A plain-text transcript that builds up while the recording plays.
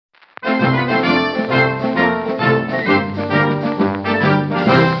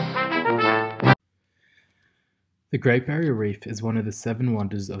The Great Barrier Reef is one of the seven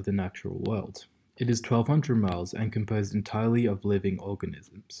wonders of the natural world. It is 1,200 miles and composed entirely of living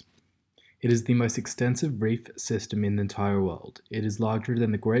organisms. It is the most extensive reef system in the entire world. It is larger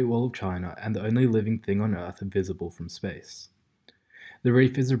than the Great Wall of China and the only living thing on Earth visible from space. The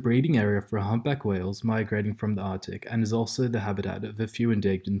reef is a breeding area for humpback whales migrating from the Arctic and is also the habitat of a few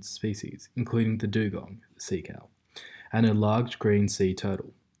endangered species, including the dugong, the sea cow, and a large green sea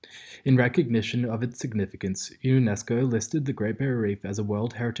turtle. In recognition of its significance, UNESCO listed the Great Barrier Reef as a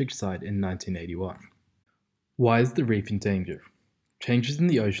World Heritage Site in 1981. Why is the reef in danger? Changes in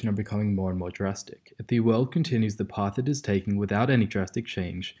the ocean are becoming more and more drastic. If the world continues the path it is taking without any drastic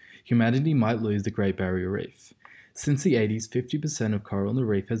change, humanity might lose the Great Barrier Reef. Since the 80s, 50% of coral on the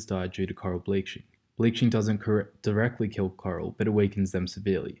reef has died due to coral bleaching. Bleaching doesn't directly kill coral, but it weakens them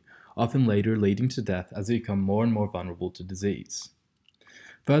severely, often later leading to death as they become more and more vulnerable to disease.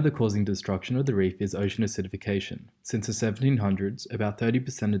 Further causing destruction of the reef is ocean acidification. Since the 1700s, about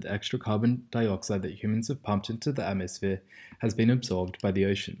 30% of the extra carbon dioxide that humans have pumped into the atmosphere has been absorbed by the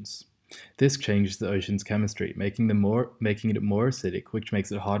oceans. This changes the ocean's chemistry, making it more acidic, which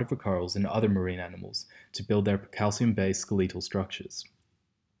makes it harder for corals and other marine animals to build their calcium-based skeletal structures.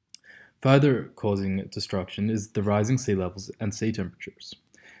 Further causing destruction is the rising sea levels and sea temperatures.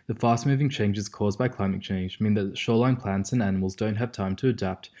 The fast-moving changes caused by climate change mean that shoreline plants and animals don't have time to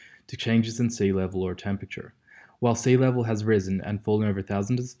adapt to changes in sea level or temperature. While sea level has risen and fallen over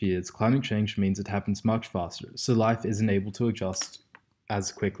thousands of years, climate change means it happens much faster, so life isn't able to adjust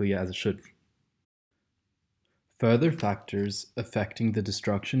as quickly as it should. Further factors affecting the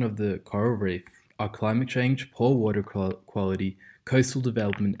destruction of the coral reef are climate change, poor water quality, coastal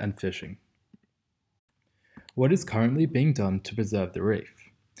development, and fishing. What is currently being done to preserve the reef?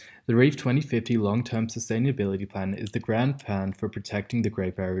 The Reef 2050 Long-Term Sustainability Plan is the grand plan for protecting the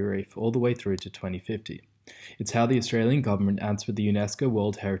Great Barrier Reef all the way through to 2050. It's how the Australian government answered the UNESCO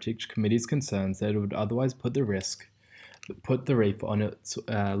World Heritage Committee's concerns that it would otherwise put the reef on its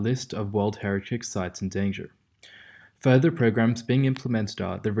list of World Heritage Sites in danger. Further programs being implemented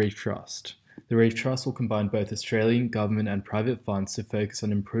are the Reef Trust. The Reef Trust will combine both Australian government and private funds to focus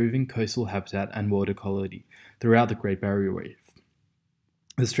on improving coastal habitat and water quality throughout the Great Barrier Reef.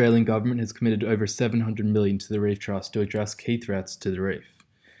 The Australian government has committed over $700 million to the Reef Trust to address key threats to the reef.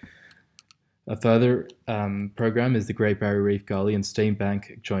 A further program is the Great Barrier Reef Gully and Steam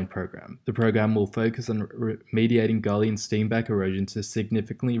Bank Joint Program. The program will focus on remediating gully and steam bank erosion to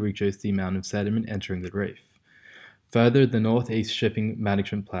significantly reduce the amount of sediment entering the reef. Further, the Northeast Shipping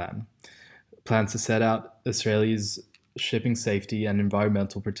Management Plan plans to set out Australia's shipping safety and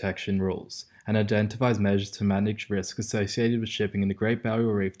environmental protection rules, and identifies measures to manage risk associated with shipping in the Great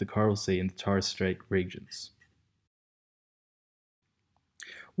Barrier Reef, the Coral Sea, and the Torres Strait regions.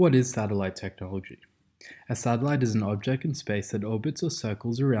 What is satellite technology? A satellite is an object in space that orbits or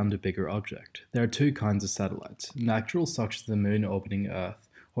circles around a bigger object. There are two kinds of satellites: natural, such as the Moon orbiting Earth,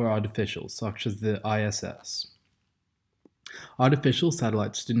 or artificial, such as the ISS. Artificial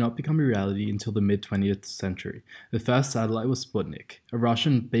satellites did not become a reality until the mid-20th century. The first satellite was Sputnik, a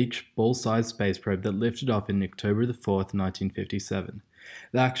Russian beach ball-sized space probe that lifted off on October 4, 1957.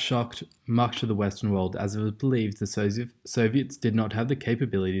 The act shocked much of the Western world, as it was believed the Soviets did not have the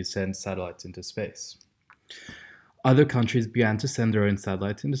capability to send satellites into space. Other countries began to send their own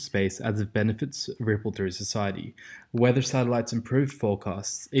satellites into space as the benefits rippled through society. Weather satellites improved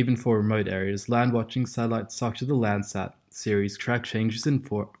forecasts, even for remote areas. Land-watching satellites such as the Landsat series track changes in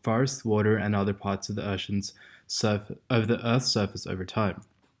forests, water, and other parts of the Earth's surface over time.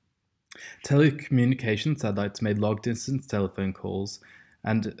 Telecommunication satellites made long-distance telephone calls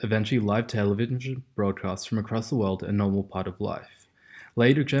and eventually live television broadcasts from across the world a normal part of life.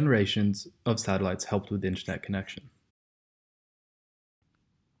 Later generations of satellites helped with internet connection.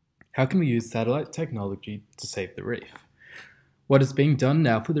 How can we use satellite technology to save the reef? What is being done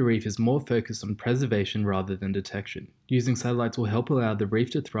now for the reef is more focused on preservation rather than detection. Using satellites will help allow the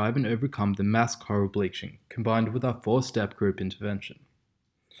reef to thrive and overcome the mass coral bleaching, combined with our 4-step group intervention.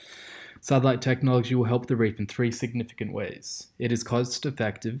 Satellite technology will help the reef in 3 significant ways. It is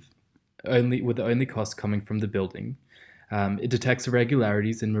cost-effective, with the only cost coming from the building. It detects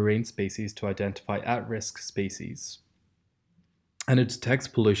irregularities in marine species to identify at-risk species. And it detects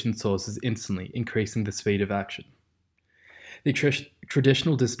pollution sources instantly, increasing the speed of action. The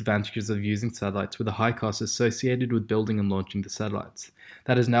traditional disadvantages of using satellites were the high costs associated with building and launching the satellites.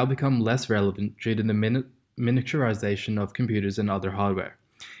 That has now become less relevant due to the miniaturization of computers and other hardware.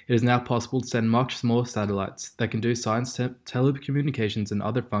 It is now possible to send much smaller satellites that can do science, telecommunications, and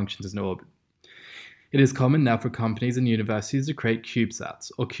other functions in orbit. It is common now for companies and universities to create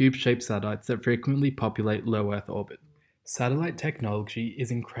CubeSats, or cube-shaped satellites that frequently populate low Earth orbit. Satellite technology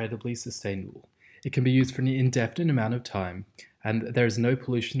is incredibly sustainable. It can be used for an indefinite amount of time, and there is no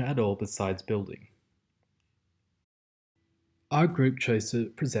pollution at all besides building. Our group chose to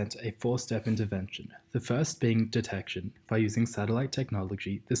present a four-step intervention, the first being detection by using satellite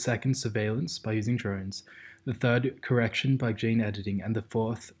technology, the second surveillance by using drones, the third correction by gene editing, and the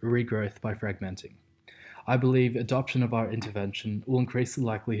fourth regrowth by fragmenting. I believe adoption of our intervention will increase the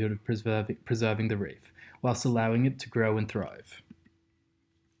likelihood of preserving the reef, whilst allowing it to grow and thrive.